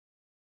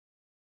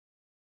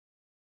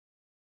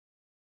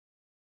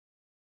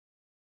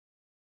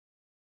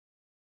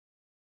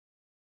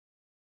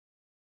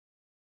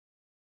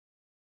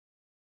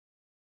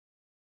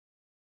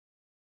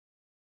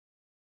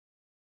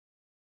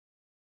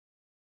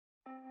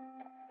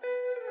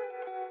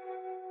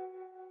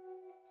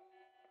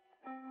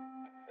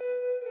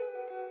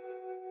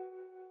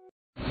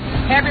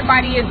Hey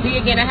everybody, it's Dee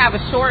again. I have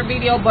a short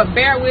video, but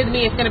bear with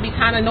me. It's going to be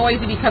kind of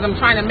noisy because I'm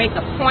trying to make a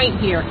point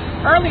here.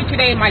 Earlier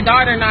today, my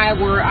daughter and I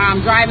were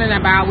driving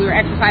about. We were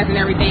exercising and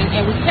everything,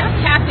 and we kept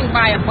passing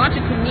by a bunch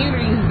of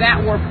communities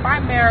that were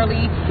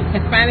primarily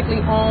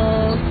Hispanically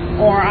owned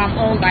or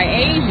owned by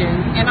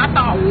Asians. And I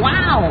thought,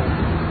 wow,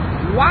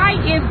 why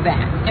is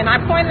that? And I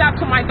pointed out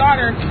to my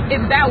daughter,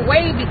 it's that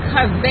way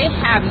because they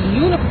have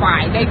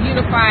unified. They've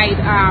unified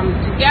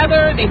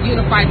together. They've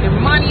unified their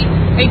money.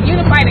 They've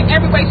unified in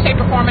every way,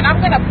 shape, or form. And I'm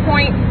going to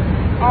point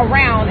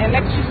around and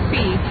let you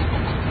see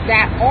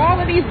that all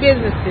of these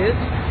businesses,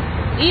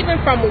 even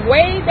from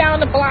way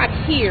down the block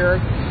here,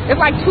 it's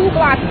like 2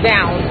 blocks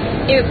down,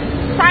 is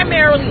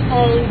primarily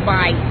owned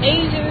by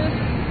Asians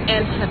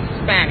and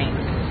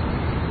Hispanics.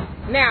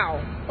 Now,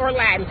 or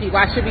Latin people,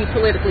 I should be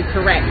politically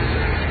correct.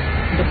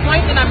 The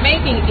point that I'm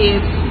making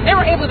is they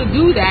were able to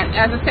do that,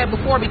 as I said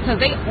before, because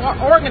they are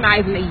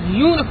organized and they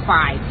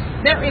unified.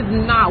 There is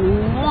not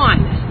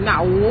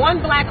one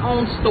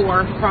black-owned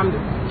store from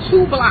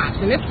 2 blocks,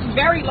 and it's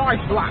very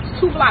large blocks,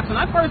 2 blocks. When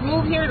I first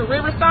moved here to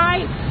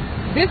Riverside,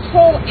 this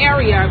whole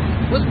area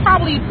was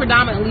probably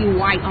predominantly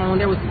white-owned.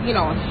 There was,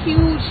 a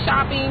huge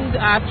shopping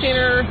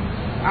center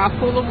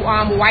full of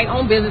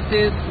white-owned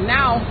businesses.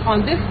 Now,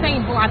 on this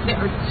same block, there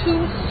are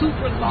 2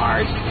 super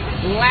large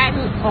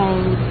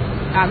Latin-owned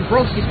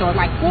grocery stores,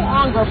 like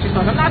full-on grocery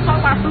stores. I'm not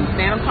talking about fruit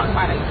stand. I'm talking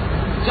about a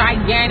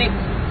gigantic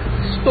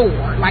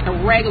store, like a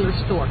regular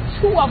store.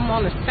 2 of them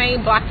on the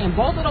same block, and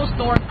both of those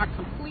stores are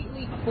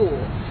completely full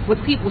with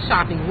people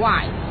shopping.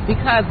 Why?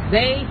 Because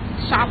they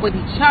shop with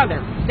each other.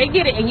 They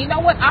get it. And you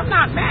know what? I'm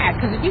not mad,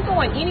 because if you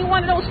go in any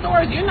one of those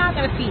stores, you're not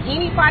going to see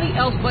anybody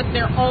else but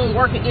their own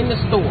working in the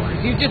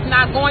stores. You're just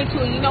not going to.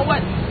 And you know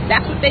what?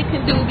 That's what they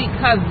can do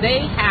because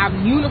they have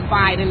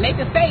unified, and they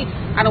can say,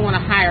 I don't want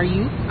to hire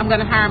you. I'm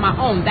going to hire my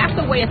own. That's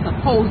the way it's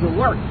supposed to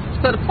work.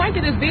 So the point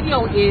of this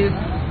video is,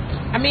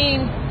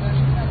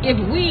 if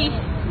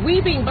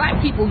we being black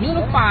people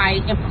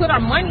unify and put our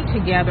money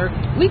together,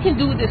 we can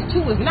do this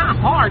too. It's not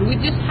hard. We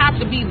just have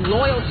to be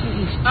loyal to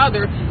each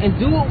other and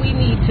do what we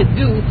need to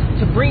do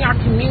to bring our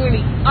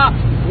community up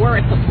where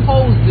it's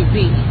supposed to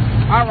be.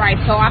 All right,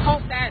 so I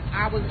hope that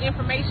I was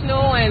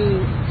informational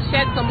and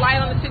shed some light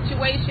on the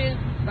situation.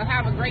 So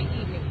have a great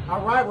evening.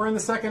 All right, we're in the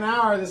second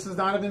hour. This is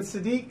Donovan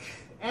Sadiq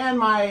and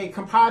my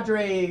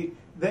compadre,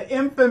 the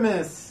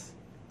infamous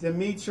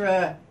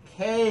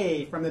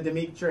DeeKaye from the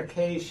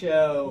DeeKaye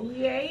Show.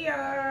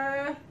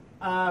 Yeah.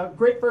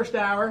 Great first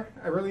hour.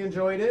 I really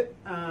enjoyed it.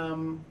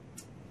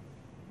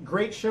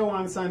 Great show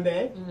on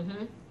Sunday.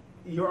 Mm-hmm.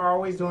 You're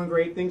always doing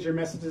great things. Your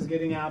message is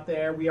getting out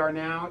there. We are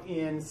now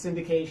in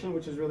syndication,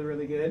 which is really,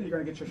 really good. You're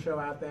going to get your show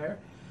out there.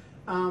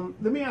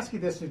 Let me ask you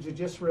this,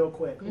 just real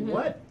quick. Mm-hmm.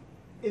 What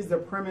is the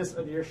premise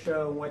of your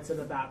show and what's it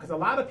about? Because a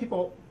lot of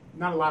people,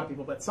 not a lot of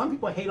people, but some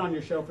people hate on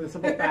your show for the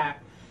simple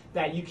fact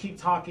that you keep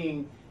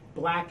talking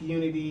black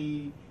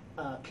unity,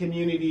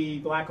 community,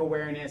 black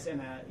awareness,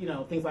 and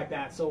things like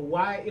that. So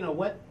why,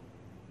 what?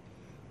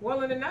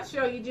 Well, in a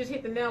nutshell, you just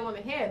hit the nail on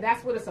the head.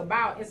 That's what it's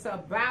about. It's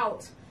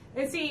about,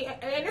 and see,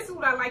 and this is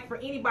what I like for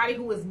anybody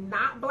who is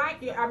not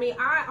black.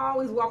 I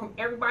always welcome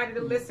everybody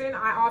to listen.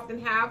 I often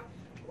have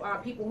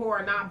people who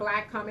are not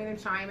black come in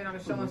and chime in on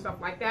the show and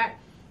stuff like that.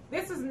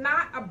 This is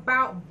not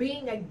about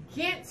being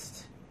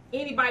against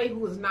anybody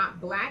who is not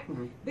black.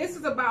 Mm-hmm. This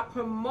is about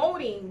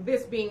promoting,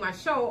 this being my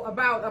show,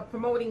 about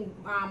promoting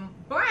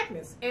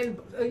blackness and,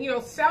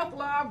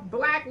 self-love,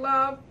 black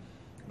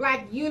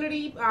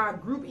unity,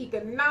 group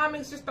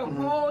economics, just the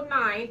whole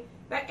nine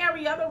that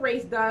every other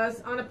race does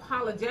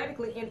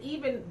unapologetically, and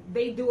even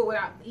they do it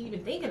without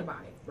even thinking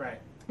about it. Right.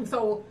 And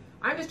so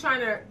I'm just trying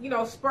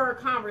to, spur a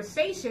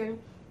conversation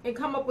and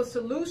come up with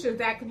solutions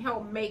that can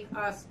help make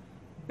us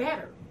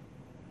better.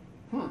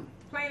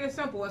 Plain and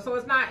simple. And so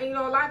it's not, a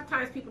lot of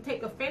times people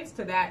take offense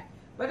to that,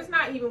 but it's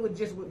not even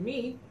with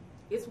me.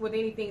 It's with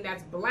anything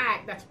that's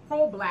black, that's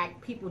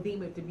pro-black. People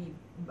deem it to be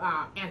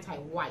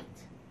anti-white.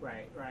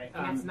 Right.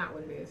 And that's not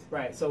what it is.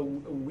 Right. So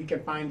we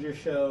can find your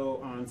show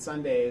on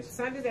Sundays.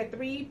 Sundays at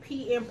 3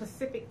 p.m.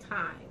 Pacific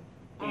time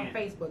on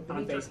Facebook.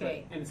 On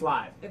Facebook. And it's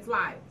live. It's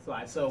live.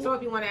 So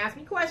if you want to ask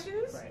me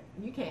questions,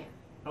 you can.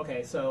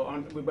 Okay,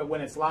 so but when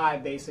it's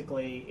live,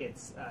 basically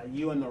it's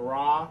you and the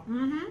Raw,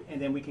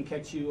 and then we can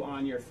catch you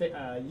on your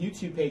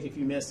YouTube page if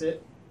you miss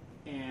it,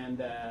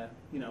 and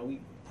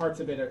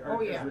parts of it are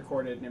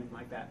recorded and everything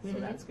like that.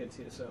 So that's good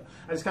too. So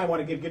I just kind of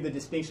want to give the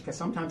distinction, because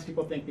sometimes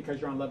people think because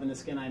you're on Loving the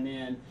Skin I'm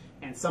In,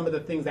 and some of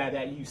the things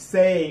that you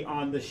say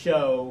on the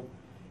show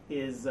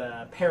is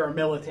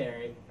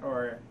paramilitary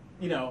or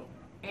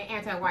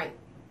anti-white.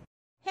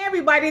 Hey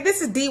everybody,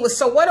 this is Dee with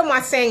So What Am I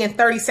Saying in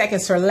 30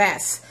 Seconds or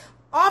Less?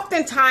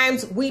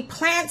 Oftentimes we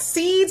plant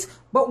seeds,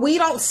 but we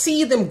don't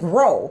see them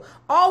grow.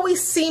 All we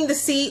seem to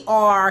see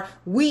are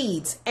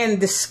weeds and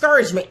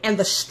discouragement and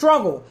the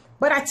struggle.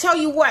 But I tell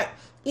you what,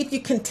 if you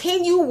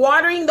continue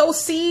watering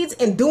those seeds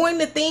and doing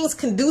the things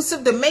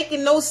conducive to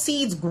making those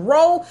seeds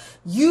grow,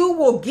 you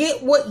will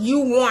get what you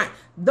want.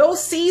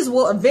 Those seeds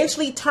will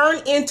eventually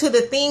turn into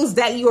the things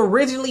that you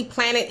originally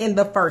planted in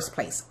the first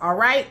place. All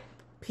right?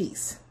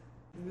 Peace.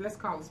 let's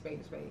call it spade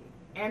a spade.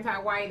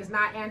 Anti-white is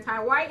not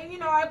anti-white. And, you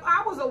know, if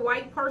I was a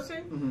white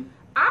person,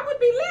 I would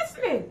be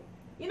listening,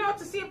 you know,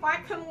 to see if I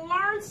can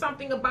learn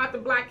something about the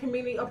black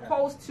community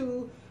opposed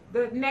to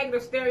the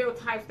negative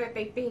stereotypes that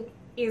they think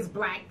is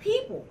black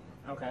people.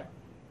 Okay.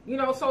 You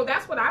know, so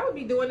that's what I would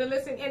be doing. And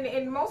listen,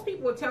 and most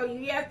people will tell you,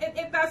 yes,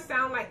 it does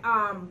sound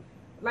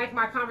like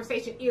my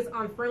conversation is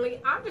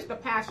unfriendly. I'm just a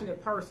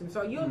passionate person.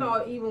 So you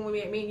know, even when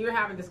me and you're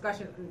having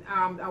discussion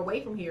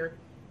away from here,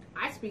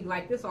 I speak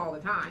like this all the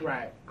time.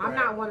 Right. I'm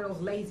not one of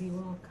those lazy,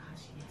 oh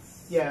gosh,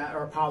 yes. Yeah,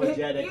 or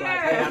apologetic. Like,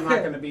 hey, I'm not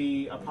going to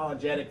be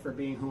apologetic for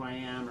being who I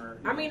am. Or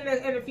I mean,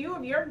 and a few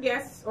of your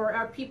guests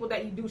or people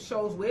that you do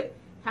shows with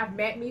have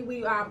met me.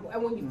 We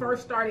when you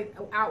first started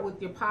out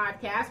with your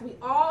podcast, we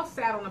all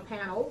sat on a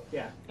panel.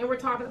 Yeah. And we're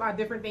talking about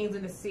different things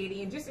in the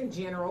city and just in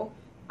general.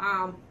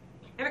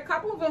 And a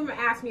couple of them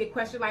asked me a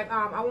question like,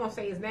 I won't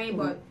say his name,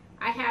 but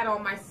I had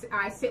on my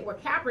I Sit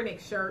with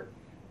Kaepernick shirt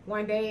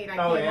one day, and I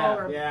came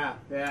over. Yeah.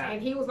 And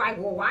he was like,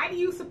 well, why do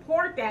you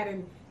support that?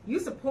 And you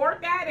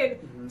support that?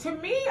 And to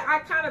me, I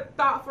kind of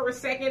thought for a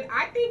second,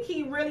 I think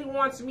he really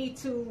wants me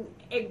to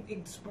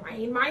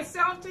explain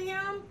myself to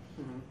him.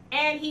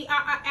 And he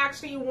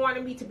actually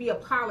wanted me to be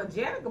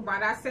apologetic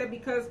about it. I said,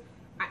 because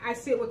I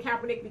sit with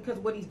Kaepernick because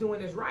what he's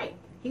doing is right.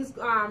 He's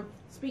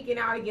speaking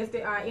out against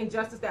the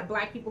injustice that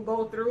black people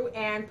go through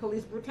and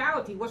police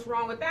brutality. What's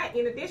wrong with that?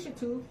 In addition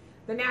to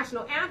the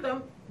national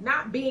anthem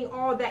not being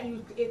all that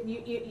you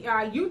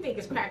think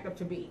it's cracked up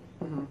to be.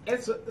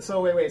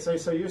 So wait.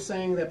 So you're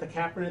saying that the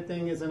Kaepernick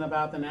thing isn't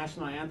about the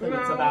national anthem? No.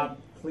 It's about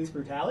police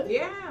brutality?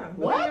 Yeah.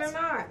 What? Believe it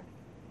or not.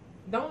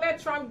 Don't let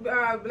Trump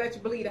let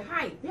you believe the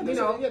hype. Yeah,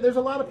 there's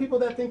a lot of people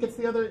that think it's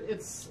the other.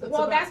 It's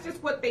well, that's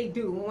just what they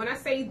do. When I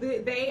say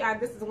they,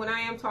 this is when I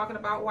am talking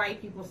about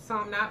white people.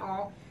 Some, not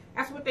all.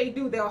 That's what they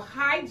do. They'll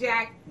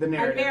hijack a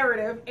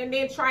narrative and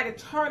then try to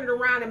turn it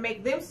around and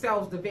make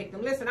themselves the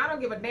victim. Listen, I don't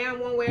give a damn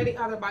one way or the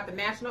other about the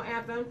national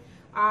anthem.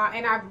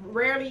 And I've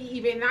rarely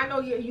even, I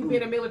know you've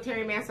been a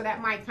military man, so that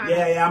might kind of...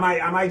 Yeah,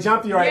 I might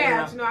jump you right now.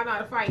 Yeah, but you know, I know how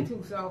to fight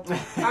too, so... and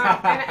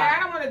I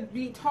don't want to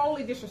be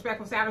totally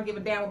disrespectful, say I don't give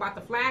a damn about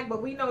the flag,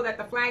 but we know that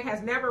the flag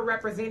has never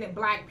represented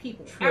black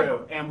people. True,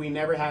 ever. And we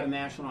never had a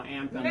national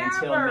anthem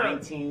until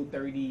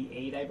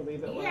 1938, I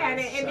believe it was. Yeah,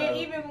 and then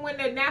even when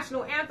the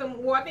national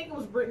anthem, well, I think it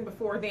was written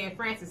before then,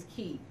 Francis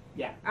Key.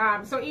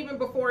 Yeah. So even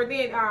before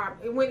then,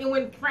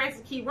 when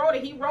Francis Key wrote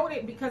it, he wrote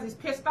it because he's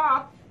pissed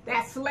off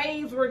that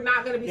slaves were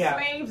not going to be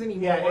slaves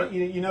anymore. Yeah,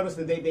 you notice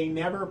that they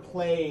never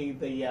play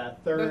the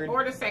third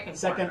or the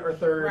second or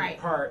third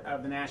part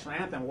of the national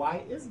anthem.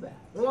 Why is that?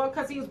 Well,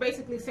 because he was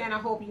basically saying, "I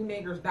hope you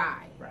niggers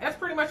die." Right. That's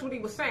pretty much what he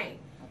was saying.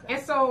 Okay.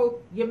 And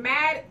so you're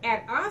mad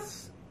at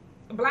us,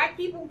 black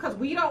people, because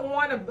we don't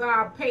want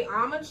to pay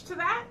homage to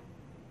that.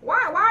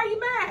 Why? Why are you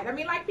mad? I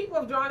mean, like people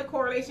have drawn a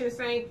correlation and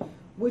saying,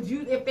 would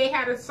you, if they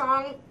had a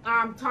song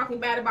talking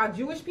bad about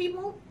Jewish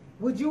people,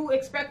 would you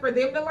expect for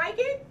them to like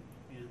it?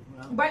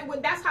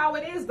 But that's how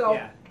it is, though.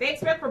 Yeah. They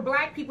expect for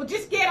black people,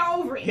 just get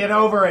over it. Get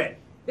over it.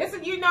 This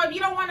is, you know, if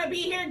you don't want to be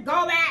here,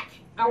 go back.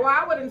 Well,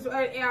 I would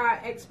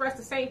express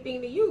the same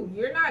thing to you.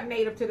 You're not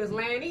native to this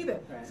land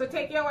either. Right. So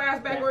take your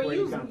ass back where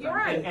you're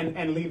right.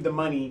 And leave the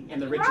money and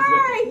the riches with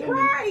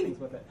it. Things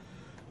with it.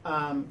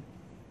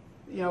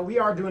 You know, we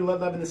are doing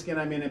Love in the Skin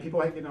I'm in, and people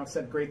have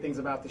said great things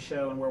about the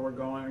show and where we're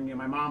going. You know,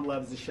 my mom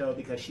loves the show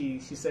because she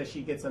says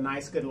she gets a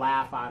nice, good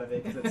laugh out of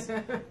it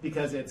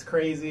because it's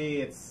crazy.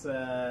 It's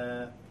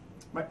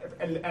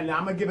and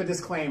I'm gonna give a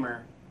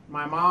disclaimer.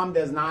 My mom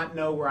does not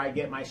know where I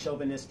get my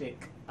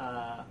chauvinistic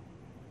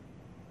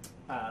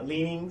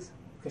leanings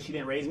because she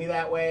didn't raise me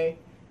that way.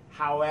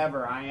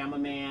 However, I am a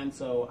man,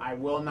 so I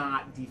will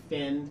not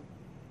defend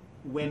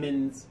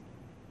women's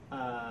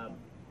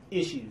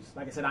issues.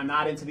 Like I said, I'm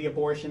not into the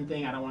abortion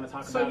thing. I don't want to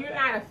talk about that. So you're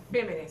not a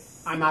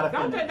feminist. I'm not a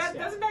feminist.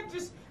 Doesn't that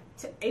just...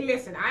 Hey,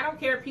 listen, I don't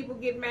care if people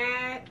get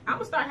mad. I'm going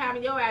to start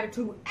having your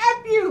attitude.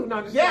 F you!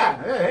 No, just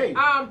hey.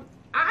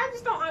 I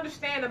just don't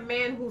understand a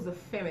man who's a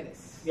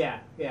feminist. Yeah,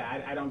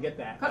 I don't get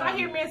that. Because I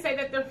hear men say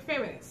that they're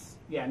feminists.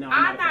 Yeah, no,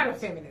 I'm not a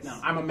feminist. No,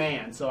 I'm a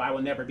man, so I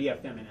will never be a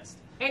feminist.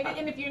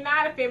 And if you're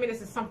not a feminist,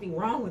 there's something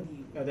wrong with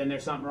you. Then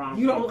there's something wrong with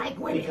you. You don't like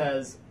women.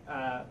 Because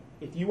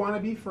if you want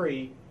to be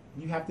free,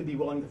 you have to be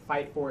willing to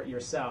fight for it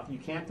yourself. You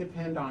can't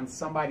depend on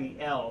somebody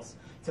else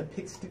to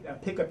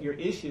pick up your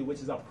issue, which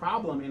is a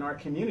problem in our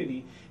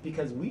community,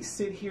 because we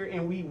sit here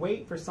and we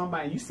wait for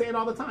somebody, you say it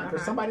all the time, for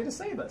somebody to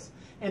save us.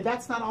 And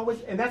that's not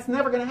always, and that's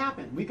never going to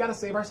happen. We've got to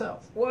save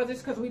ourselves. Well,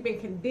 just because we've been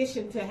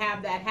conditioned to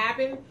have that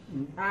happen,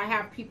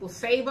 have people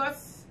save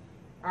us,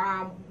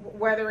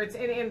 whether it's,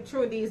 and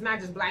truly, it's not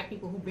just black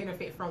people who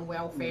benefit from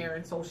welfare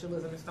and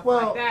socialism and stuff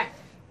like that,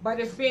 but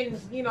it's been,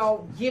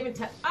 given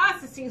to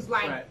us, it seems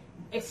like,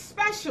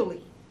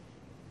 especially.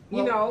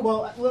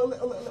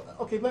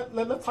 Okay,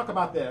 let's talk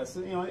about this.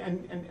 And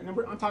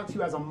I'm talking to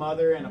you as a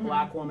mother and a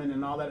black woman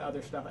and all that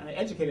other stuff, and an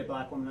educated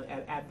black woman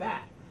at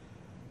that.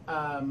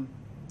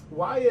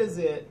 Why is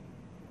it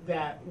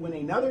that when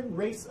another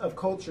race of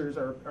cultures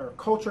or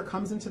culture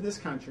comes into this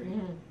country,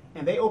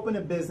 and they open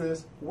a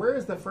business, where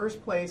is the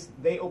first place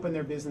they open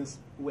their business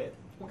with?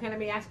 Well, let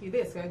me ask you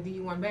this. Do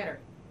you one better?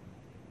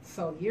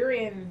 So you're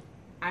in,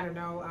 I don't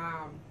know,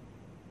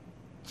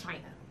 China,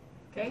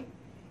 okay?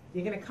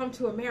 You're going to come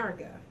to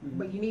America,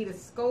 but you need to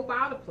scope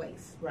out a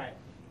place. Right.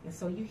 And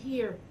so you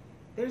hear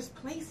there's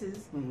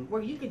places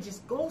where you can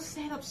just go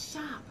set up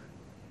shop.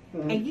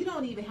 And you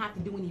don't even have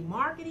to do any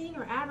marketing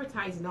or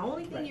advertising. The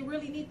only thing you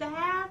really need to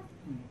have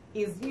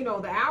is, you know,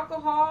 the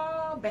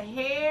alcohol, the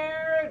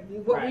hair,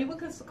 what we would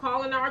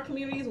call in our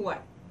communities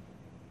what?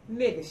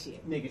 Nigga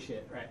shit. Nigga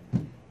shit, right.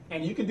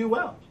 And you can do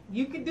well.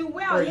 You can do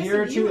well. For a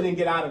year or two and then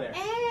get out of there.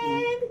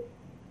 And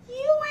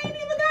you ain't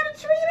even got to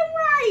treat them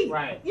right.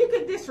 Right. You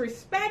could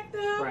disrespect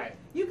them. Right.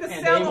 You could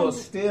and sell they them. will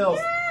still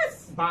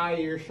buy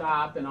your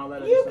shop and all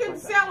that other You stuff can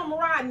like sell them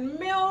rotten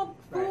milk,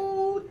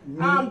 food,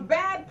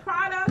 bad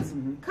products,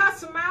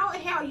 cuss them out.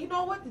 Hell, you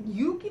know what?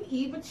 You can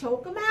even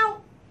choke them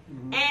out.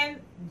 And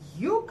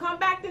you come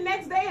back the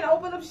next day and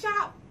open up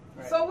shop.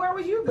 Right. So where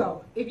would you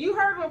go? If you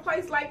heard of a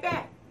place like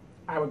that?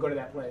 I would go to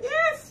that place.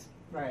 Yes.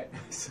 Right.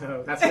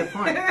 So that's a good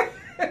point.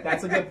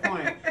 That's a good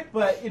point.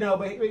 But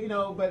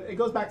but it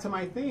goes back to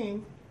my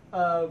thing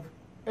of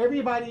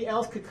everybody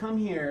else could come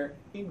here,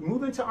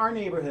 move into our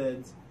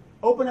neighborhoods,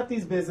 open up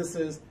these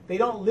businesses. They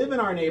don't live in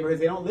our neighborhoods.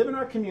 They don't live in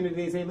our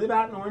communities. They live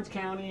out in Orange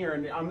County or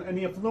in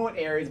the affluent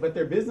areas, but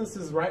their business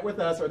is right with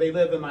us, or they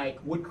live in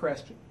like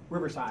Woodcrest,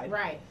 Riverside,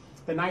 right,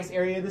 the nice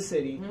area of the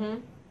city,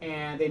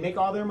 and they make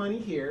all their money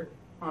here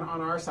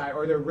on our side,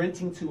 or they're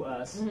renting to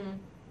us,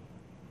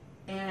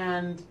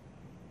 and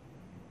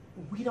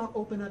we don't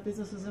open up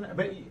businesses in it.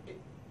 But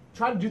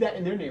try to do that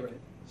in their neighborhood.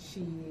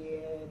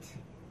 Shit.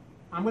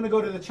 I'm going to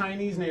go to the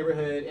Chinese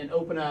neighborhood and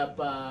open up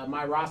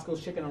my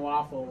Roscoe's Chicken and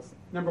Waffles.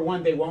 Number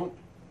one, they won't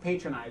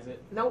patronize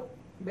it. Nope.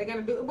 They're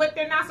going to do what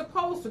they're not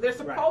supposed to. They're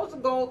supposed to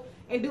go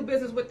and do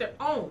business with their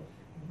own.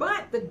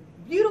 But the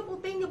beautiful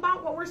thing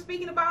about what we're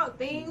speaking about,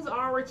 things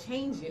are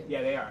changing.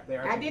 Yeah, they are. They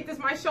are. I did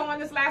my show on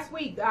this last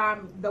week.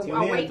 The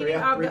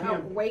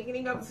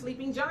awakening of the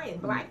sleeping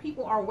giant. Black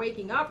people are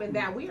waking up, and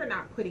that we are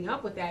not putting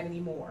up with that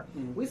anymore.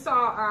 We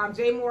saw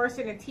Jay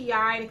Morrison and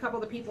T.I. and a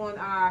couple of the people in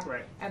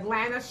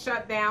Atlanta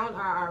shut down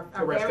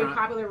a very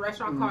popular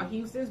restaurant called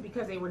Houston's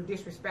because they were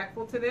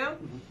disrespectful to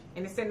them,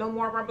 and they said no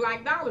more of our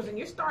black dollars. And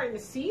you're starting to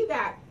see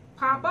that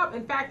pop up.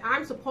 In fact,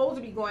 I'm supposed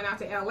to be going out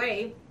to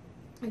L.A.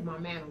 if my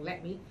man will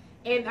let me,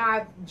 and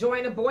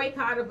join a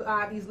boycott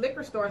of these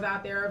liquor stores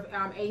out there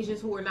of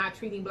Asians who are not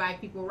treating black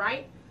people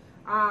right.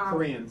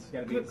 Koreans.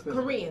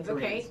 Koreans,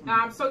 okay.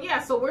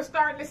 So we're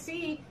starting to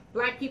see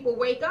black people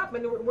wake up,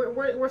 and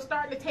we're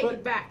starting to take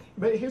it back.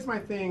 But here's my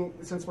thing,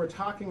 since we're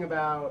talking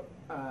about,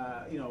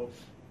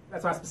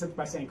 that's why I specific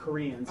by saying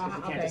Koreans, because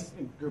you can't just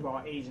group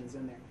all Asians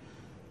in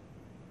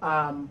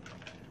there.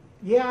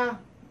 Yeah,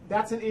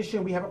 that's an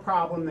issue. We have a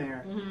problem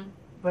there.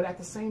 But at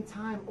the same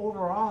time,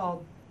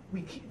 overall,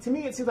 to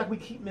me, it seems like we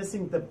keep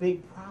missing the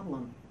big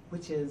problem,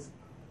 which is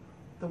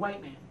the white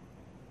man.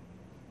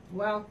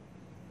 Well,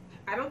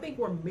 I don't think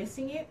we're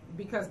missing it,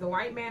 because the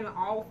white man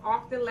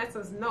often lets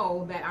us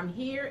know that I'm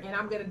here and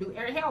I'm going to do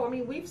hell. I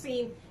mean, we've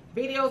seen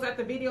videos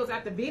after videos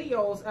after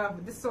videos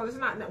of this. So this is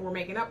not that we're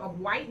making up, of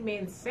white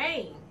men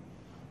saying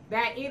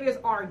that it is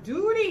our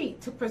duty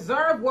to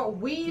preserve what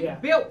we've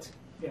built.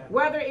 Yeah.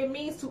 Whether it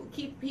means to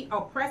keep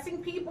oppressing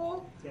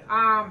people,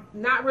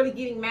 not really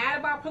getting mad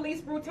about police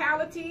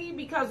brutality,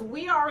 because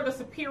we are the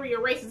superior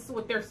race. This is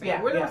what they're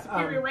saying. We're the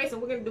superior race, and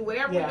we're going to do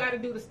whatever we got to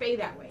do to stay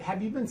that way.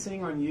 Have you been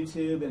seeing on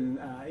YouTube and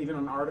even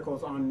on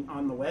articles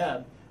on the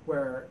web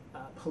where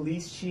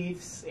police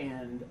chiefs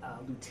and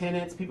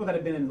lieutenants, people that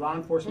have been in law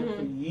enforcement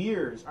for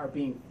years, are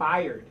being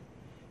fired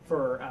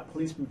for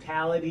police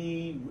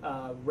brutality,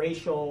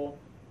 racial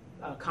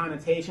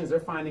connotations? They're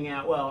finding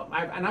out,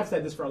 I've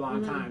said this for a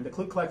long time, the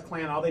Ku Klux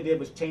Klan, all they did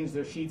was change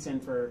their sheets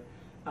in for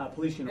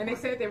police uniforms. And they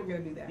said they were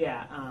going to do that.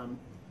 Yeah.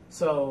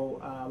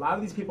 So a lot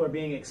of these people are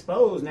being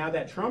exposed now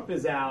that Trump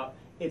is out.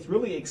 It's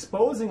really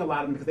exposing a lot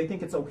of them because they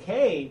think it's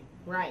okay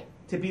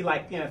to be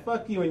like,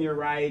 fuck you and your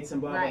rights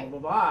and blah, blah, blah,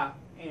 blah.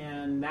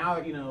 And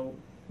now,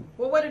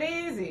 Well, what it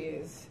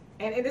is,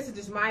 and this is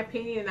just my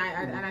opinion,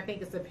 and I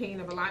think it's the opinion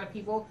of a lot of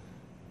people,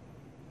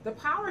 the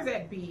powers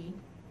that be,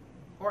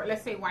 or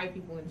let's say white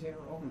people in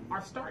general,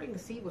 are starting to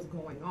see what's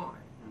going on.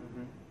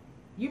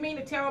 You mean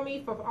to tell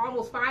me for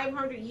almost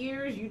 500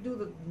 years you do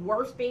the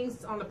worst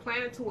things on the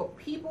planet to a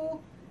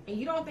people, and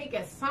you don't think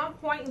at some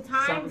point in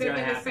time they're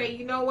going to say,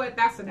 you know what,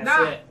 that's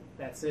enough?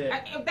 That's it.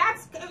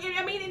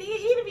 I mean, and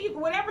even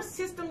whatever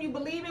system you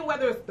believe in,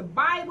 whether it's the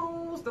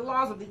Bibles, the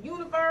laws of the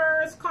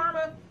universe,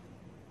 karma,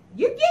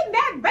 you're getting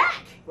that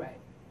back. Right.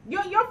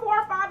 Your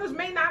forefathers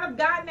may not have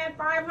gotten that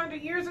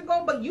 500 years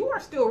ago, but you are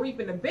still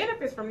reaping the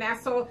benefits from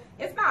that. So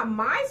it's not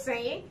my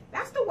saying.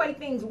 That's the way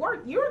things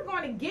work. You're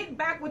going to get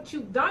back what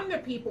you've done to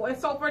people. And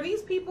so for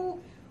these people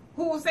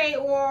who say,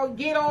 well,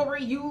 get over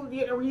it,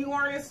 you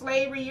aren't in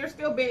slavery, you're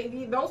still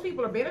those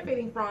people are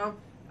benefiting from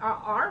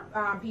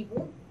our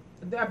people.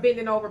 They're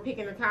bending over,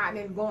 picking the cotton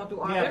and going through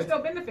all. They're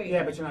still benefiting.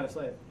 Yeah, but you're not a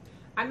slave.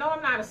 I know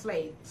I'm not a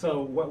slave.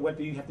 So what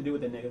do you have to do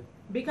with it, nigga?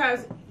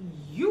 Because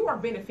you are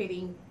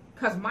benefiting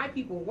because my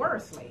people were a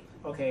slave.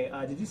 Okay,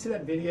 did you see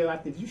that video?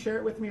 Did you share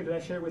it with me, or did I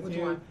share it with Which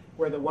you? one?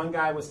 Where the one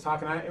guy was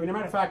talking. As a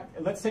matter of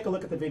fact, let's take a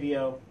look at the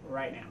video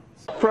right now.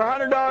 For a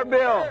 $100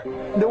 bill,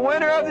 the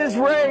winner of this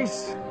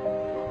race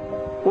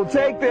will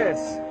take this.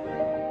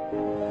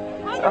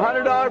 It's a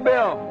 $100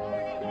 bill.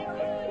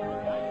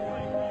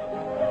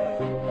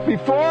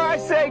 Before I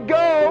say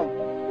go,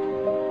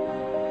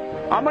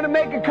 I'm going to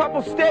make a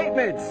couple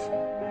statements.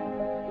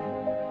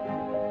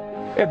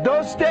 If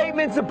those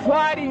statements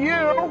apply to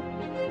you,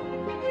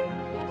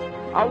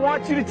 I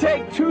want you to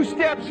take 2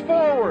 steps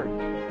forward.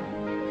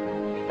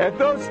 If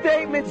those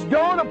statements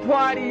don't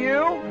apply to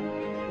you,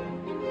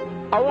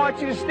 I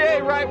want you to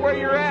stay right where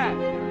you're at.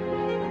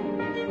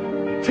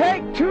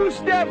 Take 2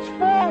 steps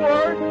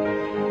forward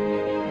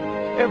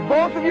if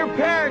both of your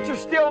parents are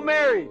still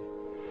married.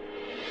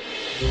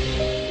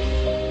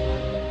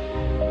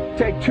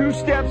 Take 2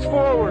 steps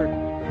forward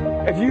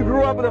if you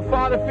grew up with a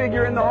father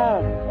figure in the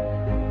home.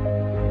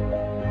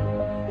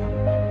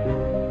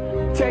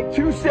 Take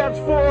 2 steps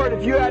forward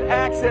if you had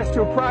access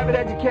to a private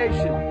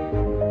education.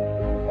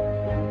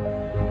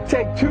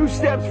 Take 2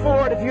 steps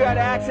forward if you had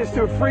access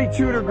to a free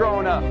tutor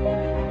growing up.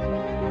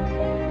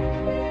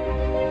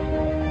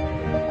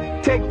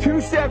 Take 2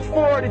 steps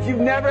forward if you've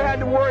never had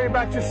to worry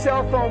about your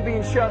cell phone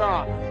being shut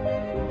off.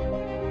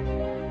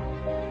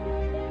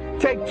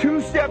 Take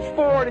 2 steps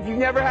forward if you've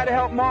never had to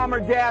help mom or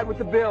dad with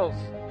the bills.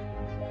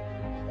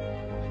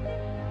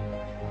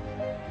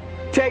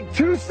 Take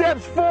 2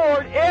 steps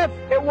forward if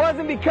it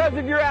wasn't because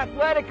of your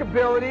athletic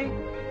ability,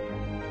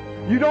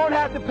 you don't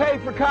have to pay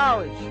for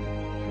college.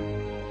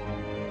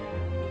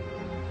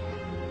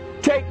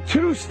 Take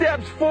 2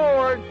 steps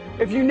forward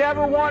if you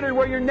never wondered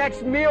where your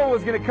next meal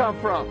was going to come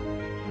from.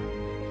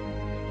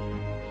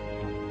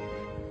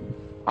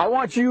 I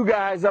want you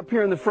guys up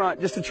here in the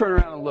front just to turn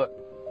around and look.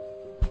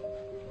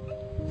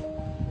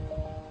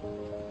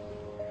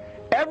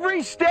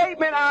 Every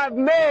statement I've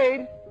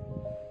made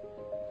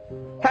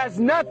has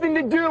nothing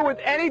to do with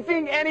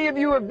anything any of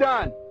you have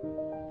done.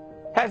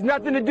 Has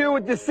nothing to do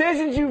with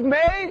decisions you've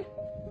made.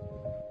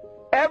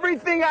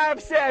 Everything I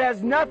have said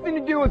has nothing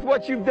to do with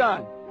what you've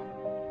done.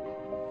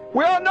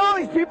 We all know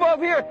these people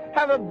up here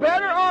have a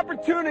better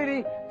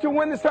opportunity to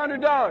win this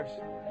 $100.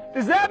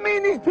 Does that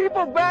mean these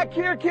people back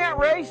here can't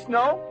race?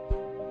 No.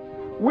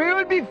 We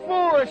would be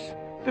foolish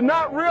to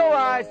not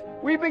realize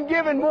we've been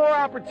given more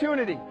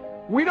opportunity.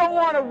 We don't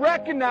want to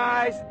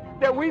recognize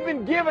that we've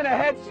been given a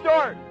head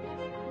start.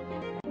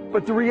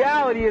 But the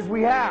reality is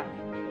we have.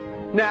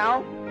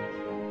 Now,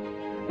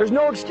 there's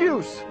no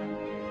excuse.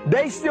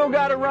 They still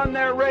got to run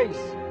their race.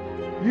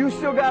 You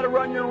still got to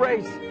run your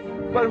race.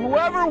 But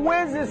whoever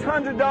wins this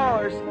 $100,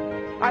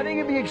 I think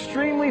it'd be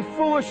extremely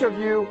foolish of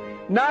you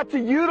not to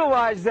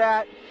utilize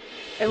that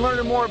and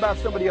learn more about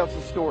somebody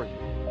else's story.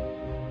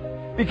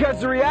 Because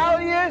the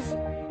reality is,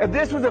 if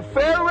this was a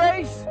fair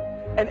race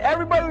and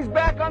everybody was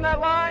back on that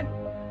line,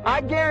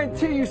 I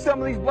guarantee you some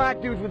of these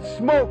black dudes would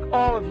smoke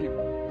all of you.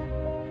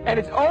 And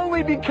it's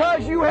only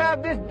because you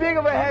have this big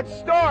of a head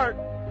start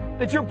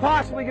that you're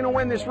possibly going to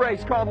win this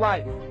race called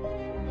life.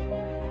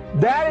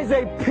 That is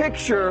a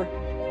picture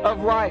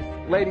of life,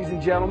 ladies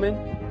and gentlemen.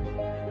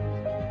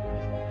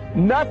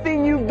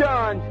 Nothing you've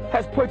done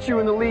has put you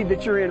in the lead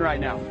that you're in right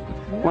now.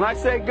 When I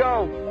say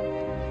go,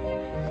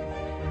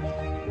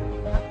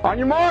 on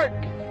your mark,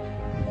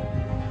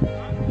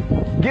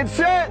 get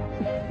set,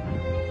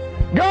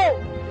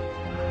 go!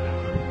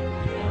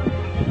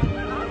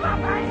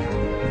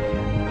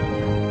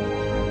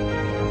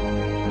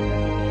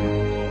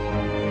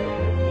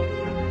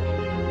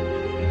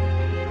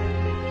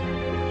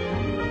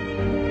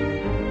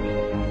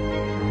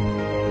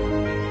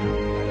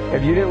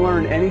 If you didn't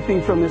learn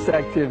anything from this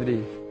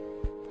activity,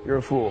 you're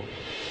a fool.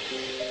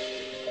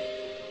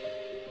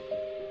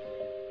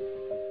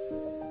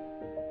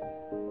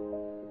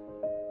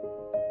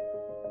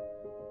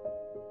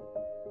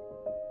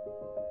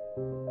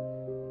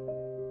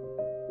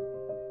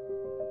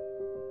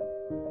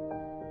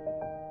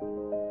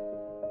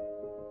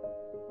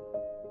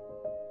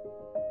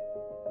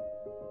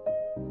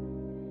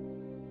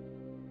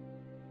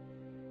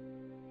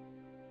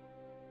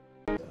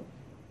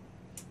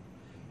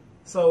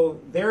 So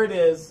there it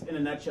is in a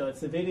nutshell.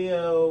 It's the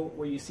video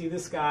where you see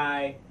this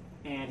guy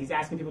and he's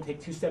asking people to take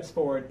 2 steps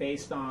forward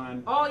based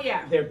on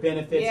their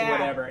benefits or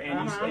whatever.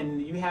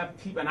 And, you have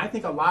people, and I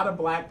think a lot of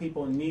black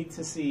people need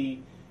to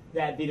see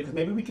that video, because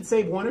maybe we could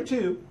save 1 or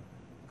 2.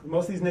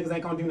 Most of these niggas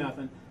ain't gonna do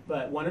nothing,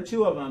 but 1 or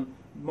 2 of them.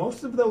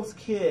 Most of those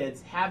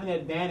kids have an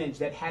advantage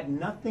that had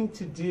nothing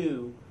to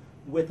do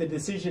with the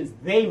decisions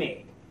they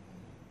made.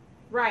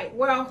 Right.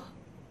 Well,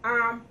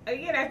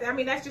 again, I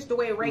mean, that's just the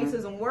way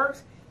racism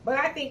works. But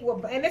I think,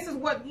 and this is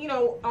what, you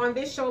know, on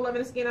this show,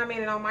 Loving the Skin I'm In,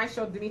 and on my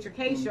show, the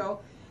DeeKaye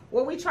Show,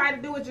 what we try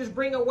to do is just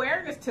bring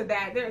awareness to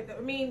that. I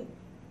mean,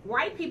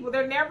 white people,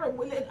 they're never,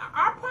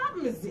 our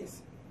problem is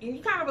this, and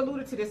you kind of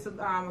alluded to this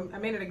a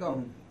minute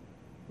ago.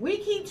 We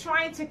keep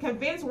trying to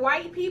convince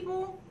white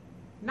people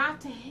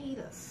not to hate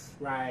us.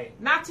 Right.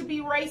 Not to be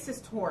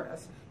racist toward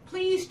us.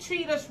 Please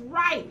treat us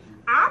right.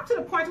 I'm to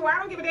the point where I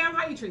don't give a damn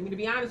how you treat me, to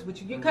be honest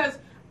with you, because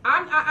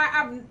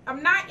I'm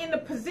not in the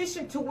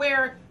position to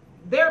where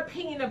their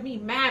opinion of me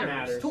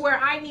matters. To where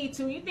I need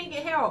to. You think,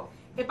 hell,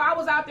 if I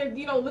was out there,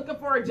 you know, looking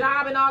for a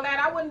job and all that,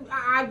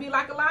 I'd be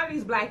like a lot of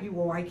these black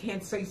people. Oh, I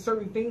can't say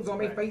certain things on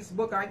my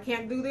Facebook, or I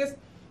can't do this.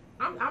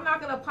 I'm not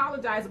going to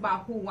apologize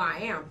about who I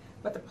am.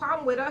 But the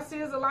problem with us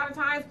is a lot of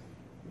times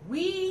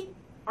we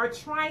are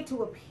trying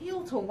to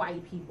appeal to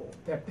white people.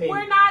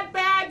 We're not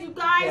bad, you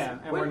guys. Yeah,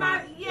 and we're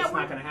not. Yeah, it's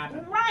not going to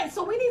happen. Right.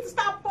 So we need to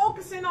stop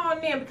focusing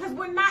on them, because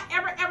we're not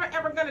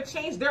ever going to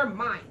change their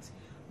minds.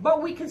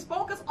 But we can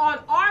focus on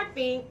our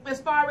thing as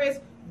far as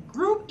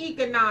group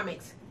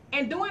economics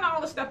and doing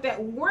all the stuff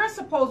that we're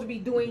supposed to be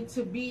doing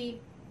to be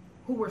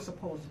who we're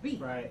supposed to be.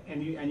 Right.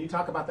 And you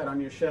talk about that on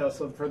your show.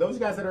 So for those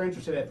guys that are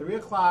interested, at 3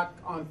 o'clock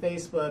on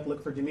Facebook,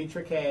 look for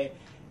DeeKaye.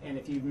 And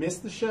if you've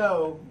missed the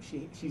show,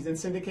 she's in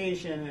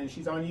syndication and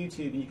she's on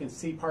YouTube, and you can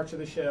see parts of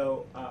the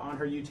show on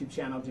her YouTube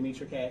channel,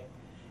 DeeKaye,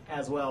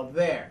 as well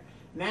there.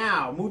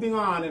 Now, moving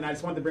on, and I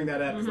just wanted to bring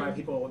that up because a lot of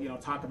people, you know,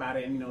 talk about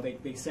it, and, you know,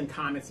 they send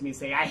comments to me,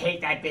 say, I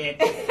hate that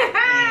bitch,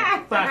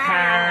 and fuck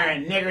her,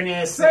 and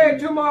niggerness. Say it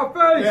to my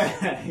face.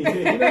 Yeah, you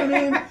know what I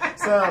mean?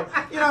 So,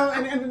 you know,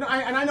 and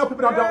I know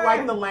people don't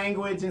like the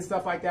language and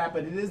stuff like that,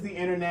 but it is the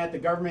internet. The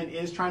government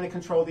is trying to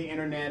control the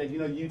internet. And, you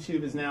know,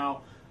 YouTube is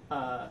now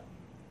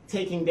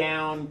taking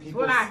down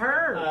people's thing.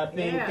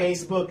 Yeah.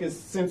 Facebook is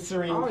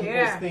censoring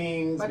people's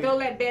things. But they'll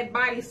let dead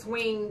bodies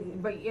swing.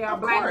 But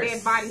black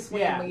dead bodies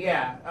swing.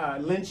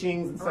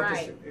 Lynchings and stuff.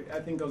 I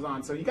think goes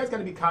on. So you guys got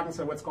to be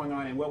cognizant of what's going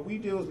on. And what we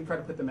do is we try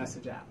to put the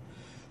message out.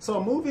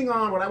 So moving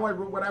on, what I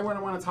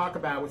want to talk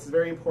about, which is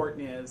very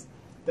important, is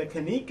the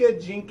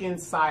Kenneka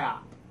Jenkins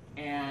psyop.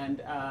 And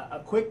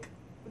a quick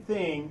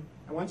thing,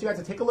 I want you guys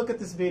to take a look at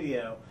this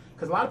video.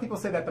 Because a lot of people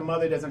say that the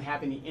mother doesn't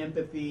have any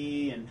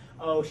empathy, and,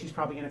 oh, she's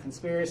probably in a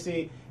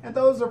conspiracy. And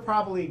those are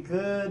probably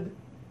good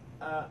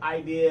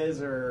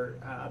ideas or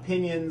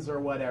opinions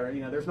or whatever.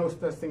 You know, there's no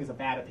such thing as a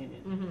bad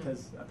opinion,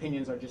 because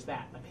opinions are just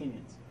that,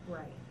 opinions.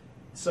 Right.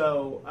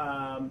 So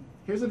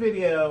here's a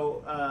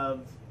video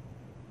of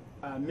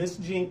Miss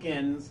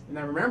Jenkins.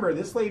 Now remember,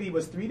 this lady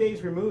was 3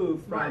 days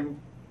removed from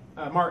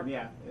Martin.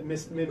 Yeah,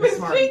 Miss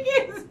Martin.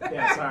 Jenkins.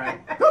 Yeah, sorry.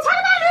 Don't talk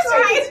about Miss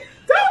Jenkins.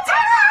 Don't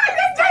talk about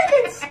Miss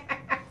Jenkins.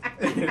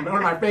 One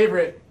of my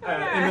favorite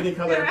Emily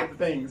Color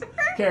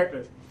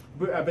characters,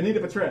 Benita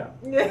Petrel.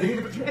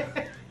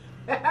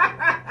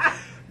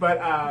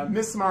 But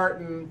Miss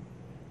Martin,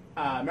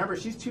 remember,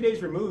 she's 2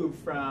 days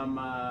removed from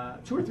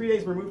 2 or 3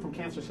 days removed from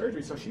cancer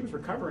surgery, so she was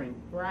recovering.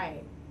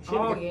 Right. She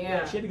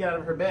had to get out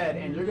of her bed,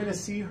 and you're going to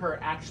see her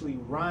actually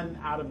run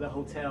out of the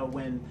hotel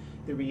when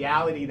the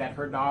reality that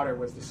her daughter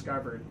was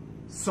discovered,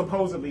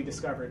 supposedly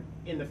discovered,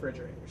 in the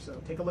refrigerator.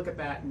 So take a look at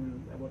that,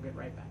 and we'll get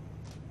right back.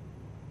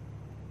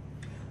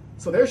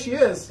 So there she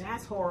is.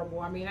 That's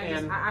horrible. I mean, I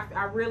just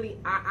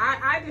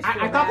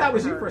thought that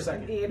was you for a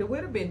second. It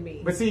would have been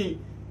me. But see,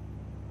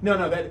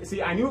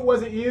 I knew it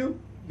wasn't you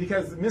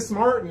because Miss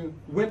Martin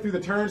went through the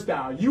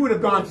turnstile. You would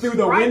have gone through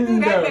the window. Through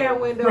that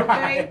damn window,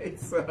 right. Okay?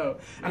 So,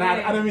 and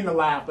I don't mean to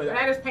laugh, but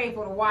that is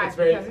painful to watch.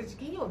 Can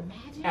you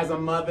imagine? As a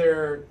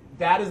mother,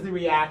 that is the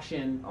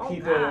reaction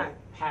people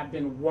have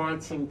been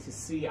wanting to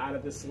see out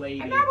of this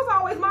lady. And that was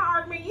always my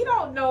argument. You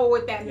don't know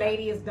what that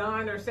lady has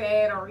done or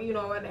said, or, you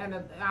know, and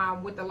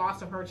with the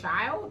loss of her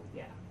child.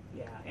 Yeah.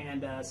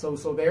 And so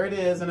there it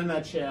is in a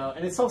nutshell.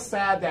 And it's so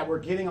sad that we're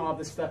getting all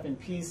this stuff in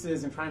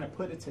pieces and trying to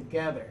put it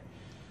together.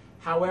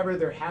 However,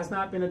 there has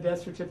not been a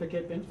death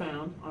certificate been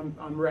found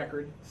on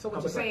record. So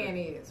what you're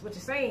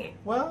saying?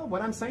 Well,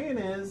 what I'm saying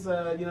is,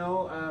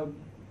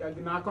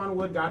 knock on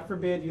wood, God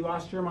forbid, you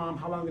lost your mom.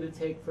 How long did it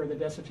take for the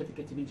death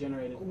certificate to be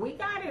generated? We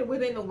got it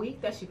within the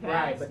week that she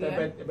passed.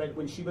 Right, but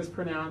when she was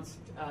pronounced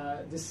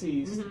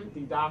deceased,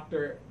 the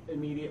doctor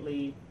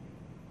immediately,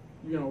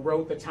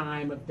 wrote the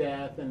time of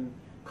death and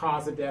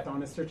cause of death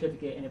on the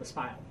certificate, and it was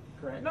filed.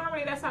 Correct.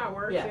 Normally, that's how it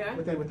works. Yeah,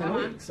 within a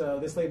week. So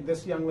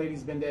this young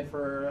lady's been dead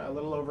for a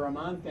little over a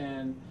month,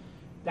 and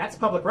that's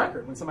public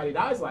record when somebody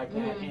dies like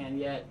that, and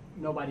yet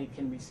nobody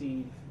can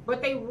receive.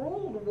 But they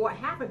ruled what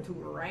happened to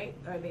her, right?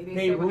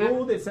 They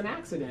ruled it's an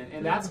accident,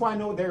 and that's why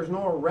there's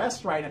no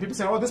arrest right now. People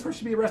say, "Oh, this person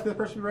should be arrested. This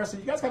person should be arrested."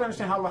 You guys got to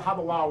understand how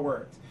the law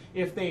works.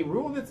 If they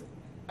ruled it,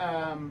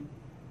 and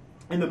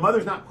the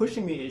mother's not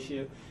pushing the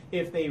issue,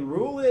 if they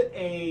rule it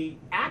a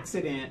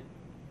accident,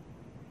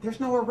 there's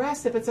no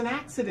arrest if it's an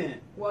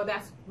accident. Well,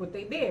 that's what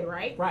they did,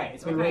 right? Right.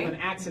 It's been ruled an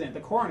accident.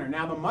 The coroner.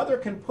 Now the mother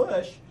can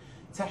push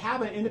to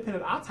have an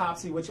independent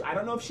autopsy, which I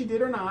don't know if she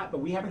did or not, but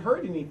we haven't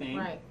heard anything.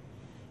 Right.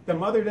 The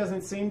mother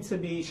doesn't seem to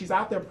be, she's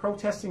out there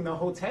protesting the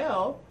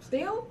hotel.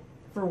 Still?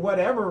 For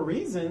whatever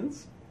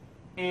reasons.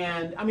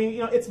 And, I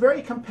mean, it's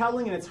very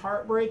compelling and it's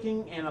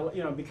heartbreaking.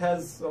 And,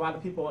 because a lot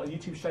of people,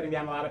 YouTube's shutting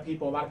down a lot of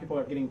people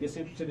are getting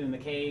disinterested in the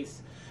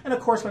case. And,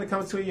 of course, when it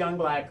comes to a young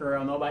black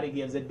girl, nobody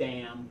gives a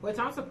damn. Which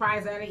I'm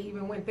surprised that it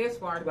even went this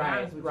far, to be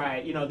honest with you.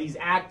 Right. These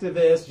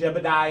activists,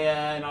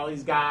 Jebediah, and all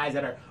these guys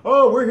that are,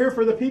 oh, we're here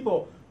for the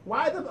people.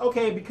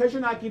 Okay, because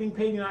you're not getting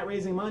paid, you're not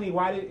raising money.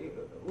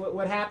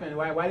 What happened?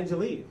 Why did you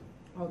leave?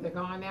 Oh, they're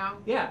gone now?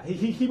 Yeah,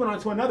 he went on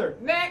to another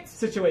next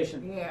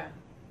situation. Yeah.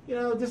 You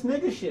know, just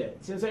nigga shit.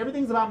 Since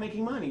everything's about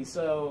making money.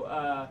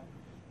 So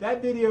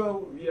that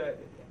video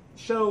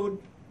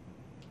showed,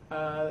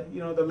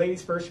 the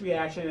lady's first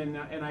reaction,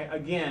 and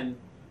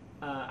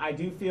I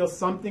do feel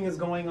something is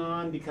going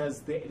on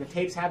because the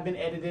tapes have been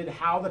edited.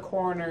 How the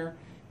coroner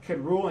could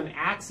rule an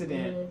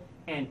accident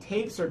and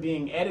tapes are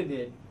being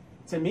edited,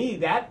 to me,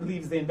 that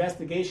leaves the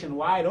investigation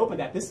wide open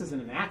that this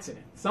isn't an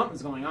accident.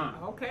 Something's going on.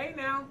 Okay,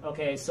 now.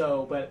 Okay,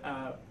 so, but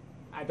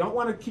I don't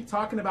want to keep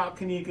talking about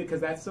Kanika because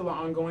that's still an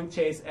ongoing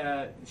chase.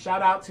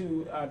 Shout out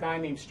to a guy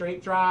named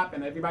Straight Drop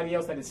and everybody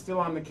else that is still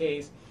on the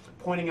case,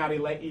 pointing out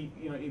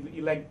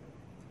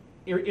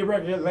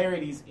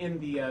irregularities in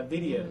the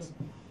videos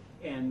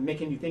and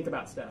making you think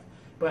about stuff.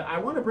 But I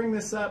want to bring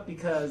this up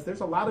because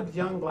there's a lot of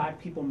young black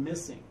people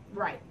missing.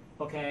 Right.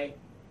 Okay?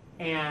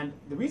 And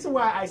the reason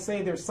why I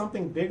say there's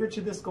something bigger to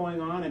this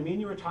going on, and me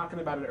and you were talking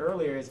about it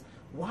earlier, is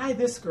why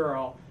this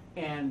girl,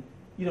 and,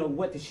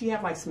 what, did she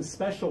have like some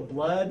special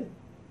blood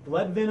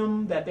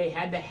venom that they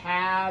had to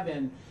have?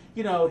 And,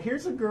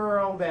 here's a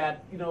girl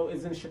that,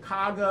 is in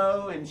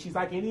Chicago, and she's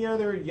like any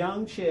other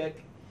young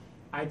chick.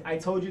 I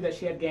told you that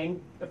she had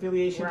gang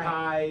affiliation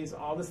ties,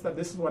 all this stuff.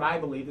 This is what I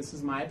believe. This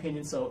is my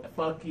opinion, so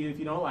fuck you if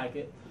you don't like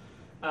it.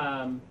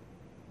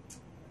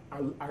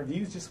 Our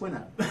views just went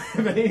up.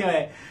 But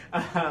anyway,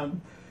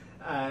 and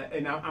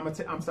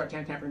I'm start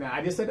tampering that.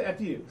 I just said F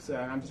you, so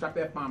I'm just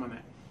dropping the F-bomb on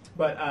that.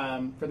 But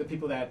for the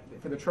people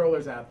for the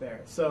trollers out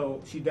there.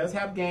 So she does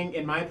have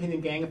in my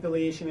opinion, gang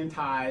affiliation and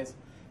ties.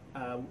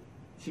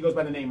 She goes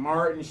by the name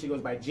Martin. She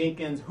goes by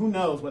Jenkins. Who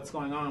knows what's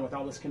going on with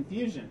all this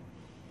confusion?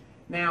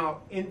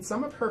 Now, in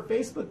some of her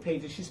Facebook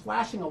pages, she's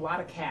flashing a lot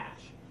of cash.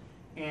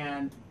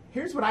 And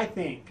here's what I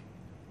think.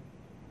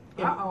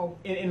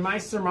 In my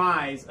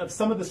surmise of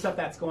some of the stuff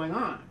that's going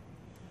on.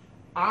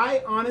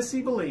 I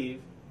honestly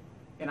believe,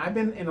 and I've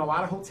been in a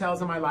lot of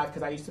hotels in my life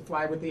because I used to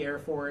fly with the Air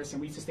Force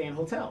and we used to stay in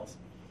hotels.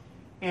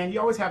 And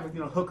you always have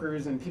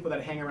hookers and people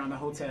that hang around the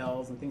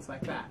hotels and things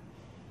like that.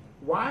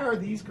 Why are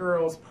these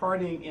girls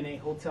partying in a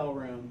hotel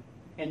room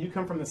and you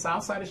come from the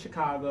south side of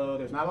Chicago,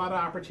 there's not a lot of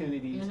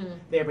opportunities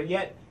there, but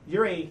yet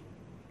you're a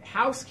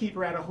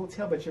housekeeper at a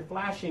hotel, but you're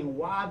flashing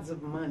wads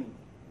of money?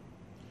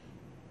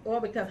 Or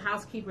because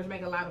housekeepers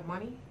make a lot of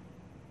money?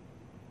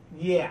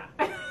 Yeah.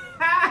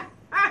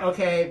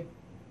 Okay,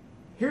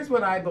 here's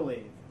what I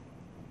believe.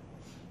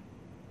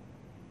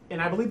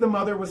 And I believe the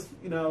mother was,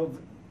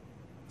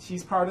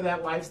 she's part of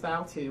that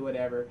lifestyle too,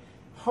 whatever.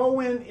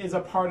 Hoeing is a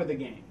part of the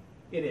game.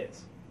 It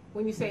is.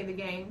 When you say the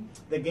game?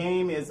 The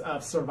game is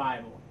of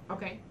survival.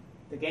 Okay.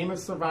 The game of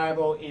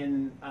survival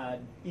in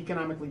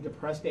economically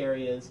depressed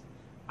areas.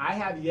 I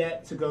have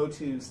yet to go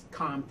to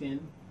Compton.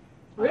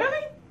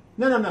 Really?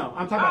 No.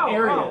 I'm talking about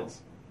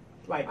areas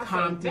like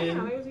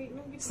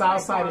Compton,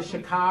 south side of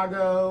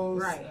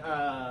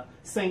Chicago,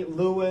 St.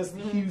 Louis,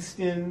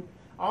 Houston,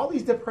 all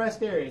these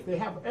depressed areas. They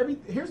have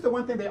here's the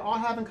one thing they all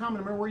have in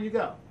common, no matter where you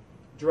go.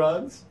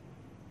 Drugs,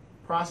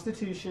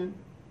 prostitution,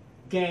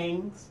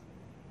 gangs.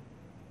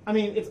 I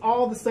mean, it's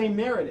all the same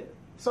narrative.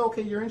 So,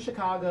 okay, you're in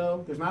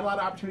Chicago. There's not a lot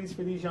of opportunities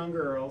for these young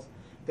girls.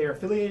 They're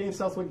affiliating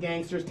themselves with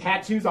gangsters,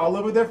 tattoos all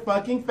over their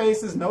fucking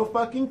faces, no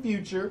fucking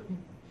future.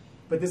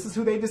 But this is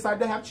who they decide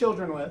to have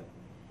children with.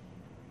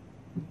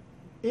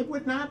 It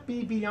would not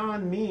be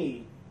beyond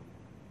me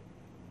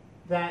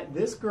that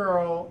this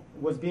girl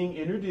was being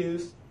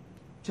introduced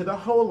to the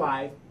whole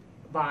life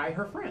by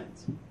her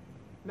friends.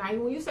 Now,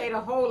 when you say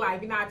the whole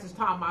life, you're not just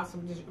talking about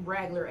some just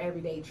regular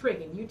everyday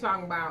tricking. You're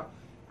talking about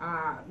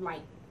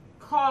like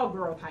call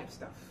girl type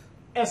stuff.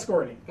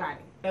 Escorting. Got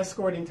it.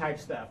 Escorting type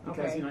stuff.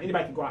 Because,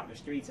 anybody can go out in the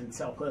streets and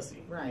sell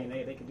pussy. Right. I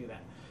mean, they can do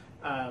that.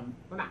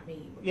 Well, not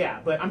me. But yeah,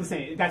 but I'm just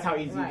saying, that's how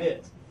easy it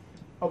is.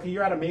 Okay,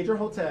 you're at a major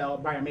hotel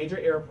by a major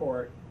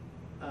airport.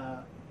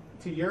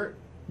 To your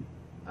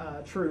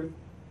truth,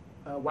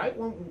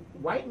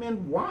 white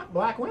men want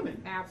black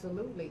women.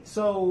 Absolutely.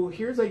 So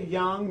here's a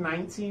young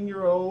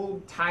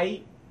 19-year-old,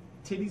 tight,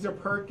 titties are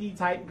perky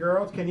type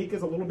girl.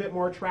 Kanika's a little bit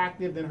more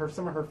attractive than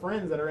some of her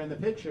friends that are in the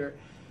picture.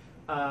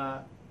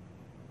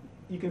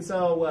 You can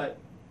sell what?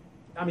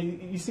 I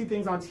mean, you see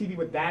things on TV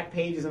with back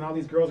pages and all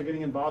these girls are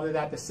getting involved in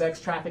that. The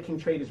sex trafficking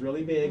trade is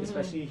really big,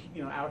 especially,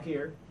 out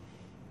here.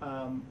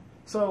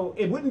 So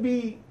it wouldn't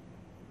be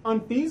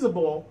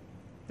unfeasible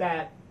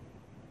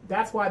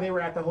that's why they were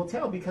at the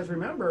hotel, because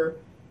remember,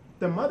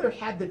 the mother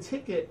had the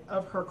ticket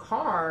of her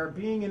car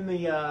being in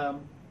the...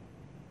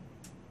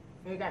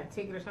 They got a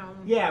ticket or something?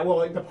 Yeah,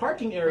 well, the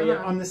parking area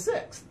on the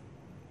 6th.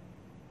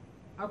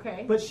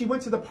 Okay. But she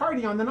went to the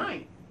party on the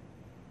 9th.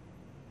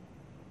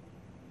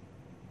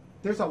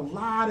 There's a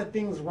lot of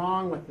things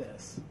wrong with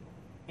this.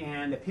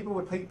 And if people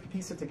would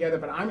piece it together,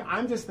 but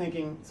I'm just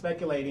thinking,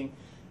 speculating,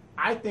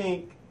 I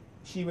think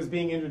she was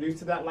being introduced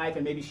to that life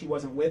and maybe she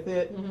wasn't with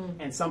it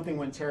and something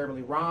went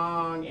terribly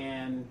wrong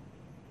and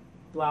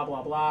blah,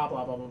 blah, blah,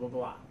 blah, blah, blah,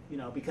 blah,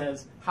 blah.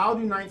 Because how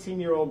do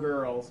 19-year-old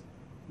girls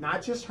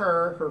not just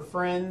her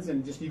friends,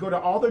 and just you go to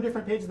all their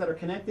different pages that are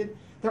connected,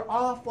 they're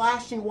all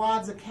flashing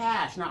wads of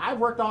cash. Now, I've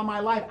worked all my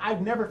life.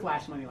 I've never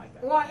flashed money like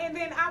that. Well, and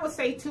then I would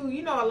say, too,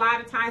 you know, a lot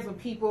of times when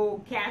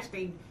people cash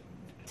their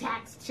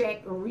tax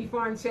check or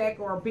refund check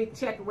or a big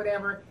check or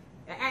whatever,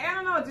 I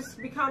don't know, it just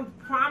becomes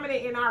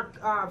prominent in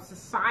our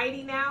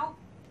society now.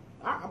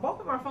 Both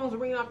of our phones are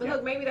ringing off the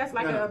hook. Maybe that's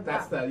like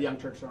that's the Young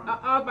Turks are on.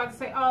 I was about to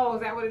say, oh,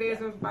 is that what it is?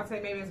 I was about to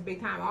say maybe it's a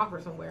big time offer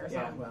somewhere or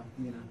something. Yeah, well,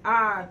 you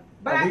know.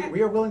 But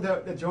we are willing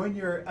to join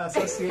your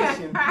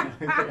association.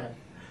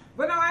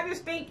 But no, I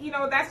just think, you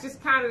know, that's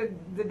just kind of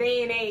the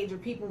day and age where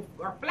people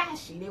are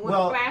flashy. They want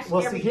to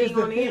flash everything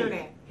on the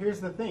internet. Here's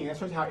the thing. That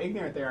shows how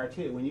ignorant they are,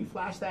 too. When you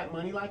flash that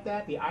money like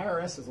that, the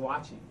IRS is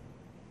watching.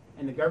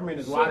 And the government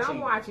is watching. I'm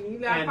watching. You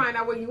gotta find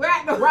out where you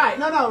at. Though. Right.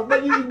 No.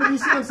 But you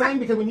see what I'm saying?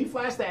 Because when you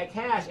flash that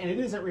cash and it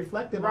isn't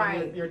reflective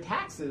on your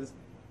taxes,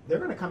 they're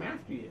going to come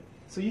after you.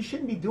 So you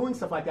shouldn't be doing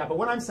stuff like that. But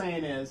what I'm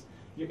saying is,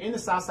 you're in the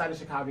south side of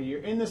Chicago,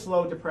 you're in this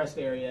low, depressed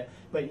area,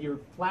 but you're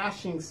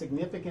flashing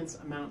significant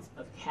amounts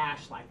of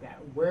cash like that.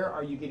 Where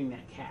are you getting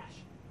that cash?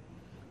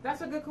 That's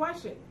a good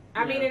question.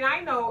 I mean, and I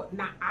know,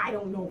 now I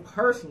don't know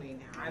personally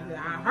now. I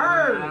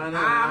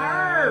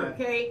heard,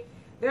 okay?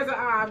 There's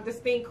this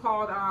thing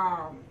called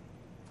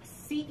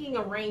seeking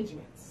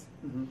arrangements.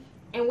 Mm-hmm.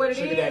 And what it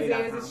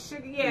is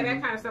sugar,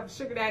 that kind of stuff.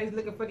 Sugar daddy's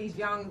looking for these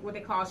young, what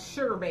they call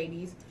sugar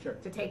babies,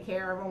 to take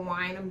care of them,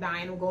 wine them,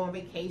 dine them, go on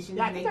vacation.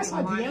 Yeah, I think that's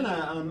how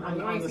Deanna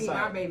on the seen side.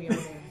 my baby on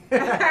there.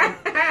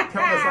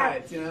 Couple of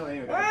sides, you know.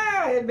 Anyway.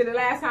 Well, it'd been the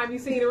last time you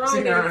seen her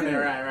on there.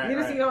 Right. You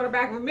done seen her on the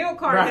back of a milk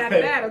carton after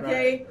that,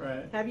 okay?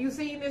 Right. Have you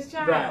seen this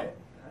child?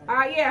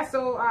 Right.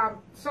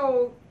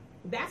 So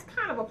that's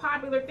kind of a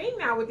popular thing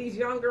now with these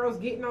young girls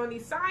getting on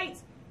these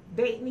sites,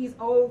 dating these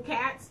old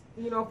cats.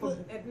 You know,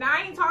 now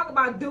I ain't talking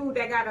about dude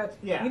that got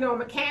a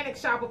mechanic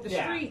shop up the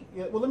street.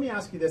 Yeah. Well, let me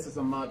ask you this as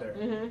a mother,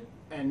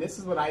 and this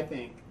is what I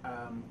think.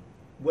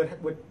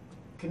 Would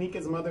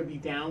Kanika's mother be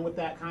down with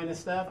that kind of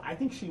stuff? I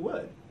think she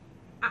would.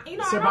 You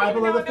know,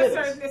 Survival I don't of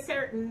the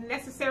fittest.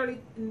 necessarily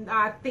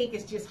think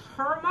it's just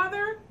her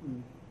mother.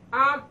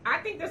 I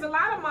think there's a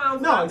lot of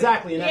moms. No,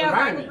 exactly. In that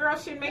environment. Like, the girl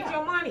should make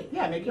your money.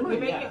 Yeah, make your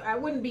money. I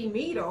wouldn't be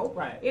me though.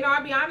 Right. You know,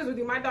 I'll be honest with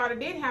you. My daughter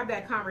did have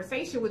that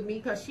conversation with me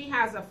because she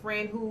has a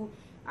friend who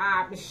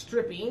is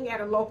stripping at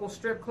a local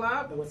strip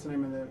club. What's the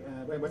name of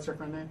the? What's her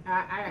friend name?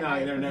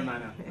 Never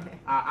mind. No.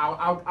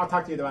 I'll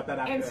talk to you about that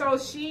after. And so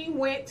she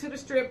went to the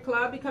strip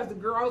club because the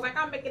girl's like,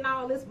 I'm making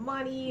all this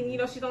money, and you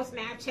know she's on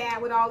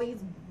Snapchat with all these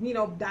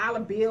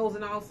dollar bills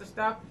and all this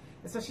stuff.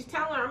 And so she's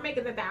telling her, I'm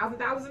making $1,000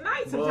 a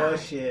night sometimes.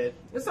 Bullshit.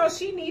 And so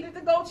she needed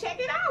to go check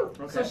it out.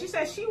 Okay. So she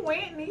said she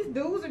went, and these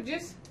dudes are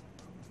just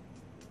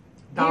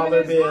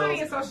dollar bills.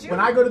 money. So when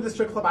I go to the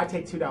strip club, I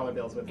take $2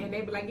 bills with me. And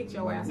they be like, get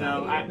your ass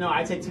out of here.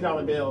 I take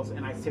 $2 bills,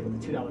 and I stick with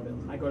the $2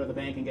 bills. I go to the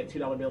bank and get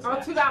 $2 bills. Oh,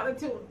 $2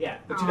 too? Yeah,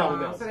 the $2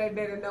 bills. So they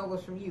better know it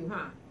was from you,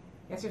 huh?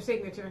 That's your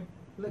signature?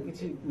 Look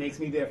at you. Makes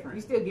me different.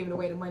 You still giving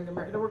away the money,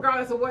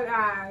 regardless of what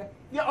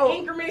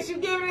increments you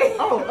giving it.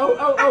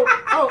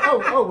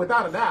 Oh,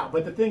 without a doubt.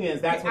 But the thing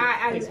is, that's what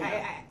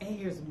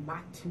here's my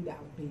 $2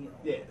 bill.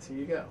 Yes, here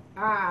you go.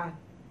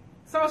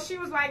 So she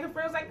was like, her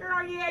friend was like,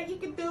 girl, yeah, you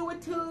can do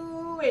it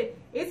too, and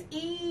it's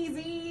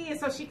easy. And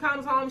so she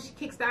comes home, she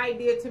kicks the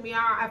idea to me.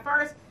 At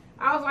first,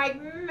 I was like,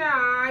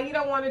 nah, you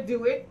don't want to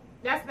do it.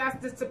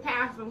 That's just a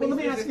path. Well, let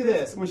me ask you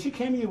this: when she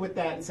came to you with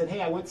that and said,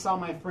 hey, I went and saw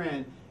my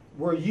friend,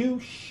 were you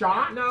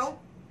shocked? No.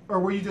 Or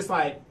were you just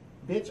like,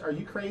 bitch, are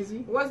you crazy?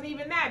 It wasn't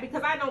even that,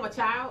 because I know my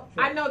child.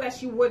 Sure. I know that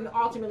she wouldn't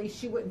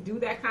do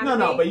that kind of thing.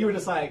 No, but you were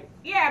just like...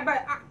 Yeah,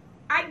 but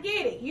I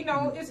get it. You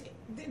know,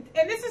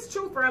 and this is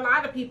true for a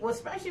lot of people,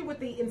 especially with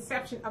the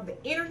inception of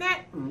the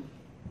internet.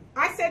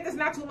 I said this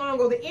not too long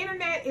ago. The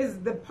internet is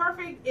the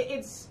perfect...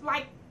 It's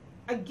like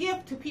a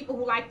gift to people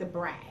who like to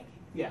brag.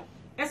 Yeah.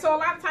 And so a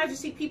lot of times you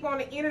see people on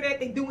the internet,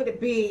 they doing it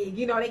big.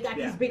 You know, they got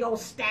these big old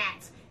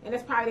stats. And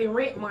that's probably their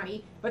rent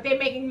money, but they're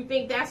making you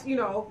think that's,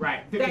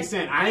 Right, 50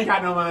 cents. I ain't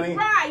got no money.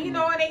 Right, and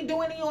they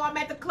doing it, I'm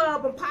at the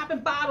club and popping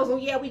bottles, and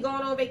we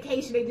going on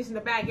vacation, they just in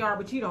the backyard,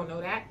 but you don't know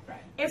that.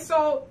 Right. And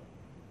so,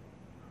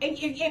 and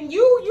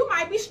you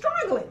might be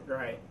struggling.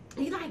 Right.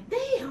 And you're like,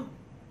 damn,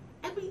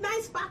 it'd be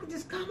nice if I could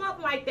just come up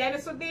like that.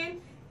 And so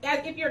then,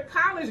 if you're a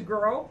college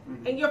girl,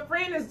 and your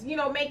friend is,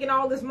 making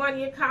all this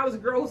money, a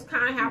college girl who's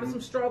kind of having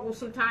some struggles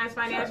sometimes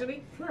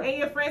financially, sure. And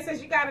your friend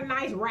says you got a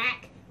nice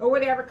rack, or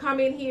whatever,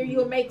 come in here,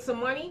 you'll make some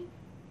money.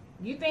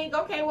 You think,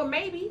 okay, well,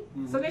 maybe.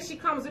 So then she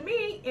comes to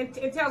me and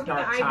tells me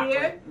the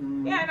idea.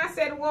 Yeah, and I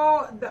said,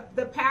 well,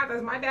 the path,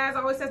 as my dad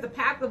always says, the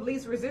path of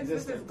least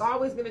resistance is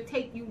always going to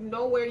take you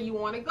nowhere you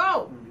want to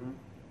go.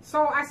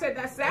 So I said,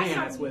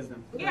 that's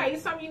wisdom. Yeah,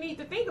 it's something you need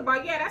to think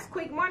about. Yeah, that's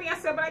quick money. I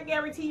said, but I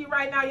guarantee you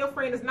right now, your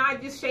friend is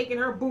not just shaking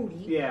her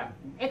booty. Yeah.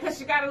 And because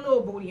she got a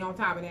little booty on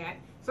top of that.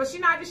 So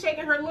she's not just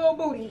shaking her little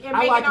booty and I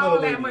making like all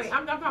little that booties. money.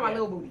 I'm talking about Yeah.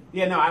 little booty.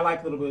 Yeah, no, I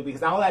like little booty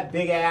because all that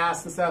big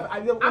ass and stuff.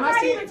 I'm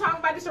not even talking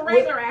about just a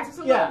regular ass. It's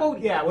a little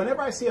booty. Yeah,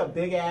 whenever I see a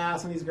big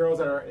ass and these girls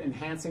that are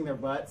enhancing their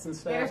butts and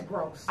stuff, That's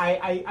gross.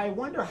 I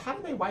wonder, how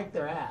do they wipe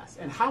their ass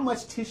and how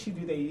much tissue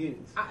do they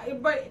use?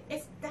 But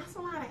that's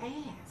a lot of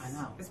ass. I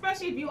know.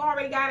 Especially if you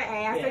already got an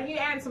ass Yeah. and you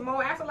add some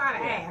more. That's a lot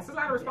of ass. There's a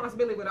lot of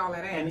responsibility with all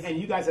that ass. And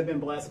you guys have been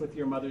blessed with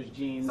your mother's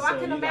genes. So I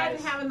can you imagine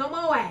guys, having no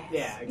more ass.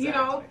 Yeah, exactly. You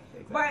know?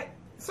 Exactly. But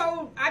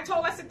so I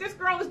told her, I said, this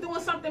girl is doing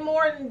something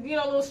more than, a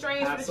little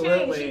strange for the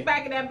Absolutely. change. She's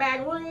back in that back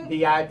room.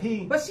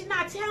 VIP. But she's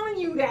not telling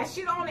you that.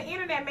 She's on the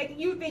internet making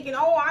you thinking,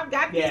 oh, I've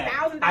got these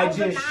 $1,000 I a just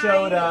night.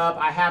 showed up.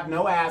 I have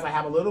no ass. I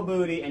have a little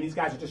booty, and these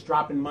guys are just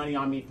dropping money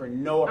on me for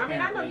no I apparent mean,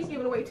 I know you're reason.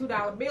 giving away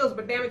 $2 bills,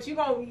 but damn it, you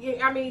gonna,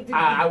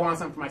 I want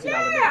something for my $2 bills.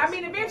 yeah, I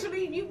mean,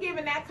 eventually you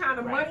giving that kind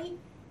of money.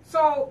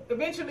 So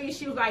eventually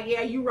she was like,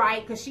 yeah, you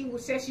right, because she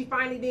said she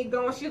finally did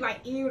go, and she was like,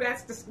 ew,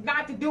 that's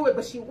not to do it,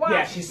 but she was.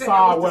 Yeah, she said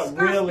saw that was what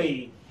disgusting.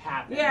 really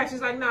happened. Yeah,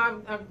 she's like,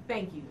 no,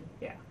 thank you.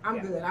 Yeah, I'm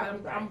yeah. good.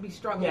 I'm gonna be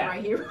struggling Yeah.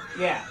 right here.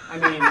 Yeah, I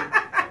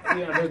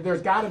mean,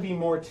 there's got to be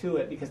more to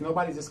it because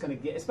nobody's just going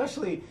to get,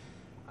 especially,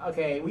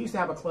 okay, we used to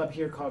have a club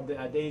here called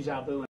Deja Vu.